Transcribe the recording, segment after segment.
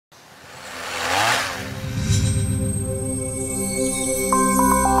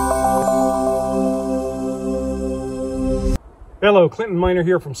Hello, Clinton Miner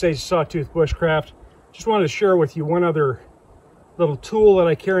here from Sage Sawtooth Bushcraft. Just wanted to share with you one other little tool that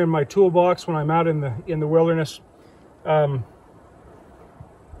I carry in my toolbox when I'm out in the wilderness. Boy,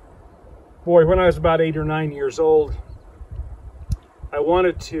 when I was about 8 or 9 years old, I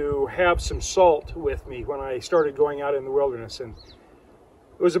wanted to have some salt with me when I started going out in the wilderness. And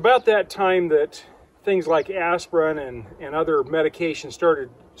it was about that time that things like aspirin and other medications started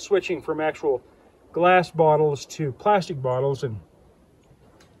switching from actual glass bottles to plastic bottles, and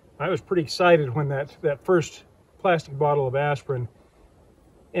I was pretty excited when that first plastic bottle of aspirin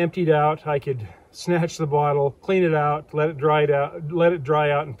emptied out. I could snatch the bottle, clean it out, let it dry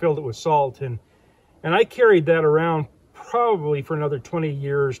out, and filled it with salt. And I carried that around probably for another 20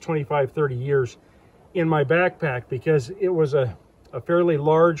 years, 25, 30 years in my backpack, because it was a fairly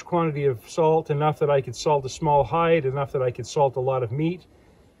large quantity of salt, enough that I could salt a small hide, enough that I could salt a lot of meat,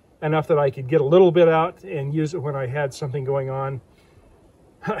 enough that I could get a little bit out and use it when I had something going on.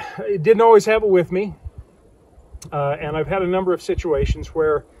 I didn't always have it with me, and I've had a number of situations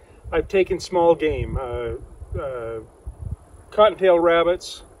where I've taken small game, cottontail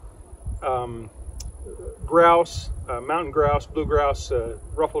rabbits, grouse, mountain grouse, blue grouse,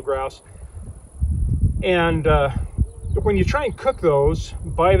 ruffle grouse, and when you try and cook those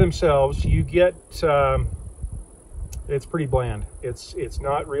by themselves, you get it's pretty bland. It's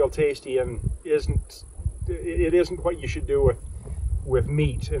not real tasty, and it isn't what you should do with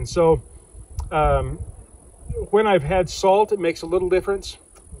meat. And so when I've had salt, it makes a little difference.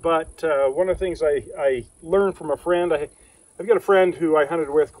 But one of the things I learned from a friend, I've got a friend who I hunted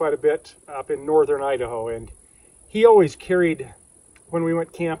with quite a bit up in northern Idaho, and he always carried, when we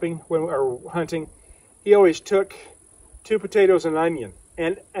went camping or hunting, he always took 2 potatoes and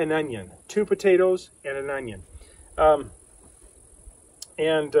an onion, 2 potatoes and an onion.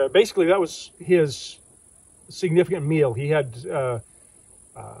 Basically that was his significant meal. He had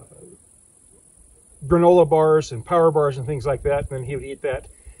granola bars and power bars and things like that, and then he would eat that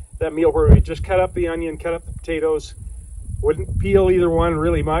meal where we just cut up the onion, cut up the potatoes, wouldn't peel either one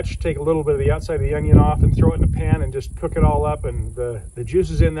really much, take a little bit of the outside of the onion off and throw it in a pan and just cook it all up, and the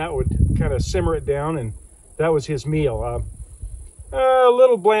juices in that would kind of simmer it down, and that was his meal. A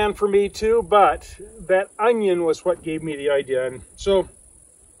little bland for me too, but that onion was what gave me the idea. And so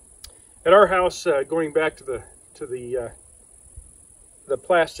at our house, going back to the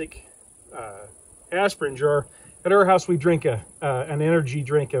plastic aspirin jar, at our house we drink an energy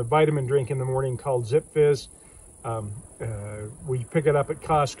drink, a vitamin drink in the morning called Zip Fizz. We pick it up at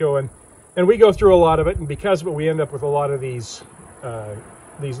Costco, and we go through a lot of it, and because of it we end up with a lot of these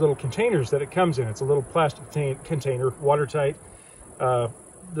little containers that it comes in. It's a little plastic container, watertight.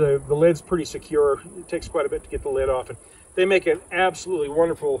 The lid's pretty secure. It takes quite a bit to get the lid off, and they make an absolutely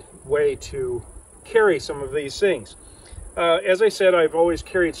wonderful way to carry some of these things. As I said, I've always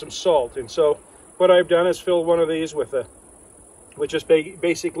carried some salt, and so what I've done is fill one of these with just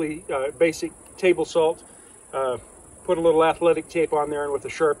basic table salt. Put a little athletic tape on there, and with a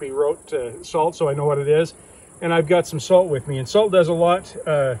Sharpie wrote salt, so I know what it is. And I've got some salt with me, and salt does a lot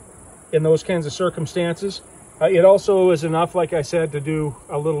in those kinds of circumstances. It also is enough, like I said, to do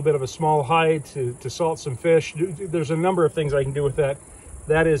a little bit of a small hide, to salt some fish. There's a number of things I can do with that.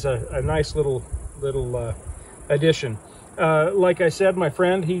 That is a nice little addition. Like I said, my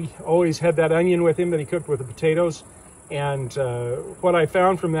friend, he always had that onion with him that he cooked with the potatoes. And what I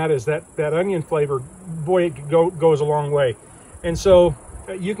found from that is that onion flavor, boy, it goes a long way. And so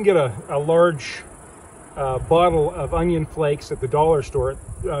you can get a large bottle of onion flakes at the dollar store,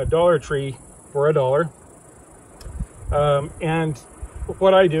 Dollar Tree, for $1. And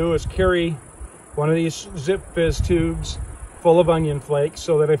what I do is carry one of these Zip Fizz tubes full of onion flakes,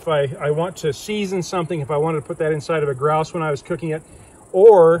 so that if I want to season something, if I wanted to put that inside of a grouse when I was cooking it,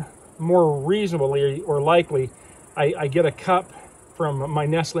 or more reasonably or likely, I get a cup from my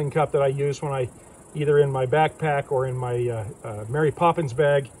nestling cup that I use when either in my backpack or in my Mary Poppins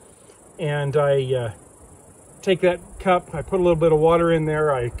bag, and I take that cup, I put a little bit of water in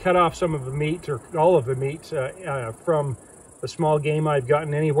there, I cut off some of the meat, or all of the meat, from the small game I've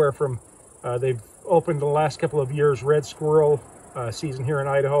gotten anywhere from, they've opened the last couple of years, red squirrel season here in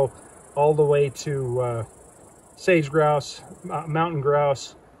Idaho, all the way to sage grouse, mountain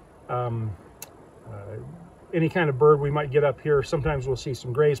grouse, any kind of bird we might get up here. Sometimes we'll see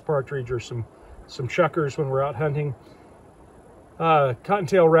some grazed partridge or some chukars when we're out hunting.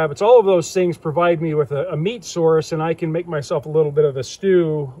 Cottontail rabbits, all of those things provide me with a meat source, and I can make myself a little bit of a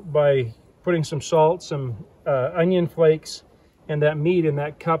stew by putting some salt, some onion flakes, and that meat in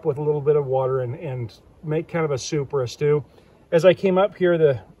that cup with a little bit of water, and make kind of a soup or a stew. As I came up here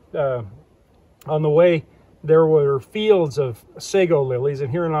on the way, there were fields of sago lilies, and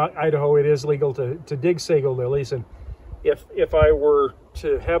here in Idaho it is legal to dig sago lilies. And if I were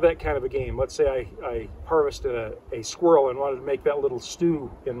to have that kind of a game, let's say I harvested a squirrel and wanted to make that little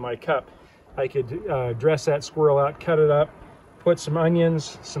stew in my cup, I could dress that squirrel out, cut it up, put some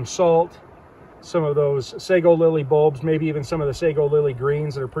onions, some salt, some of those sago lily bulbs, maybe even some of the sago lily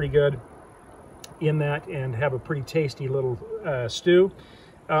greens that are pretty good in that, and have a pretty tasty little stew.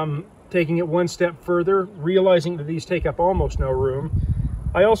 Taking it one step further, realizing that these take up almost no room,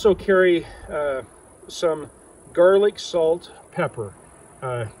 I also carry some garlic, salt, pepper.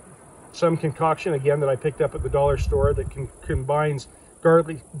 Some concoction, again, that I picked up at the dollar store that combines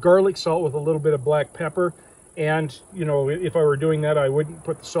garlic salt with a little bit of black pepper. And, you know, if I were doing that, I wouldn't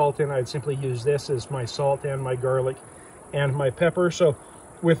put the salt in. I'd simply use this as my salt and my garlic and my pepper. So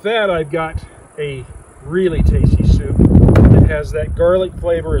with that, I've got a really tasty soup. It has that garlic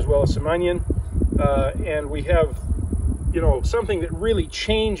flavor as well as some onion. And we have, you know, something that really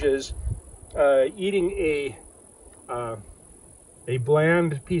changes eating a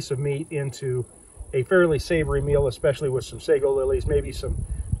bland piece of meat into a fairly savory meal, especially with some sago lilies, maybe some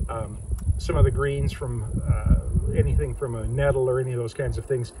of the greens from anything from a nettle or any of those kinds of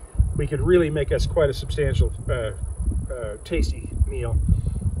things. We could really make us quite a substantial, tasty meal.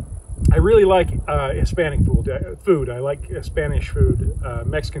 I really like Hispanic food. I like Spanish food,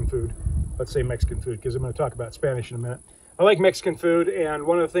 Mexican food. Let's say Mexican food, because I'm going to talk about Spanish in a minute. I like Mexican food, and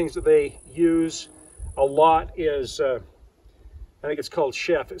one of the things that they use a lot is, I think it's called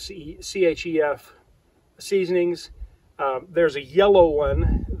Chef, C-H-E-F seasonings. There's a yellow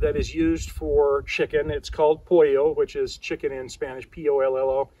one that is used for chicken. It's called pollo, which is chicken in Spanish,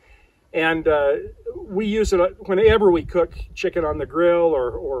 P-O-L-L-O. And we use it whenever we cook chicken on the grill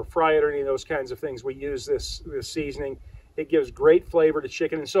or fry it or any of those kinds of things. We use this seasoning. It gives great flavor to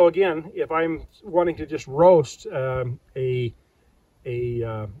chicken. And so again, if I'm wanting to just roast a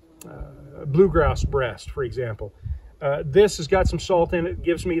bluegrass breast, for example, this has got some salt in it.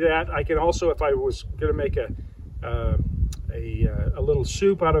 Gives me that. I can also, if I was going to make a little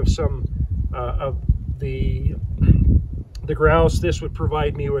soup out of some of the grouse, this would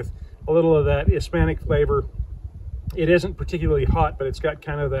provide me with a little of that Hispanic flavor. It isn't particularly hot, but it's got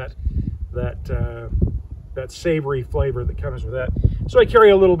kind of that savory flavor that comes with that. So I carry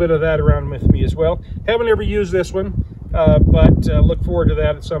a little bit of that around with me as well. Haven't ever used this one, but look forward to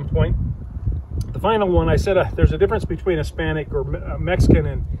that at some point. The final one, I said there's a difference between Hispanic or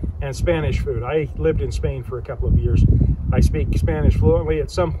Mexican and Spanish food. I lived in Spain for a couple of years. I speak Spanish fluently.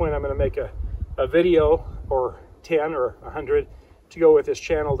 At some point I'm going to make a video, or 10 or 100, to go with this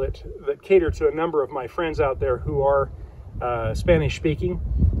channel that cater to a number of my friends out there who are Spanish speaking.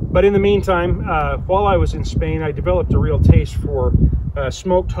 But in the meantime, while I was in Spain, I developed a real taste for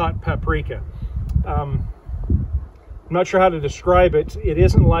smoked hot paprika. I'm not sure how to describe it. It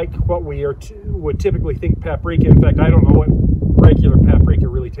isn't like what we would typically think paprika. In fact, I don't know what regular paprika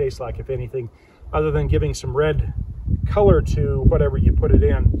really tastes like, if anything, other than giving some red color to whatever you put it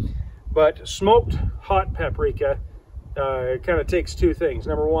in. But smoked hot paprika kind of takes two things.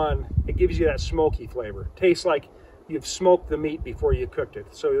 Number one, it gives you that smoky flavor. Tastes like you've smoked the meat before you cooked it.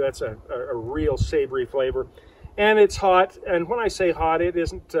 So that's a real savory flavor. And it's hot. And when I say hot, it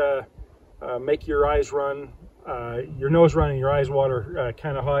isn't make your eyes run, your nose run and your eyes water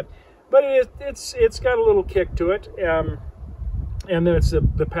kind of hot. But it's got a little kick to it. And then it's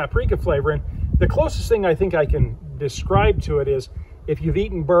the paprika flavor. And the closest thing I think I can describe to it is, if you've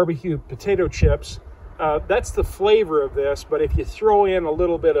eaten barbecue potato chips, that's the flavor of this. But if you throw in a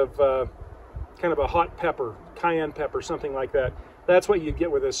little bit of kind of a hot pepper, cayenne pepper, something like that, that's what you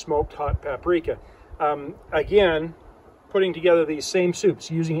get with a smoked hot paprika. Again, putting together these same soups,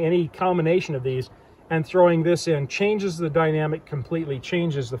 using any combination of these and throwing this in, changes the dynamic completely,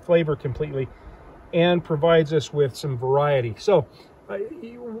 changes the flavor completely, and provides us with some variety. So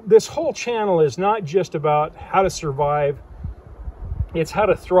this whole channel is not just about how to survive, it's how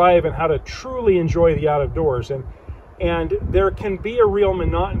to thrive and how to truly enjoy the out-of-doors. And there can be a real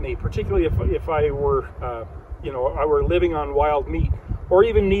monotony, particularly if I were, I were living on wild meat, or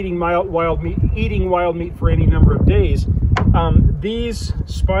even eating wild meat for any number of days. These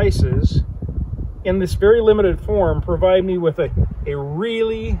spices, in this very limited form, provide me with a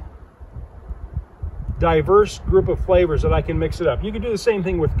really diverse group of flavors that I can mix it up. You could do the same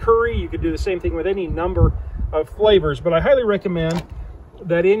thing with curry. You could do the same thing with any number of flavors. But I highly recommend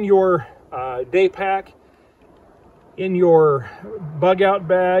that in your day pack, in your bug out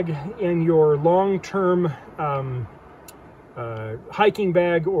bag, in your long-term hiking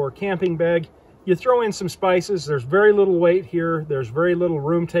bag or camping bag, you throw in some spices. There's very little weight here. There's very little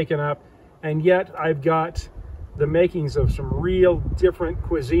room taken up. and yet I've got the makings of some real different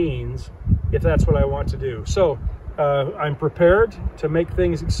cuisines if that's what I want to do. So I'm prepared to make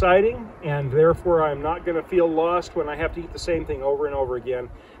things exciting, and therefore I'm not going to feel lost when I have to eat the same thing over and over again.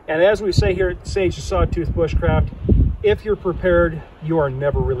 And as we say here at Sage the Sawtooth Bushcraft, if you're prepared, you are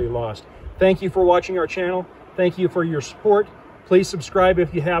never really lost. Thank you for watching our channel. Thank you for your support. Please subscribe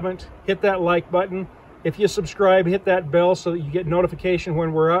if you haven't. Hit that like button. If you subscribe, hit that bell so that you get notification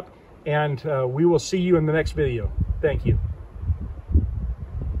when we're up, and we will see you in the next video. Thank you.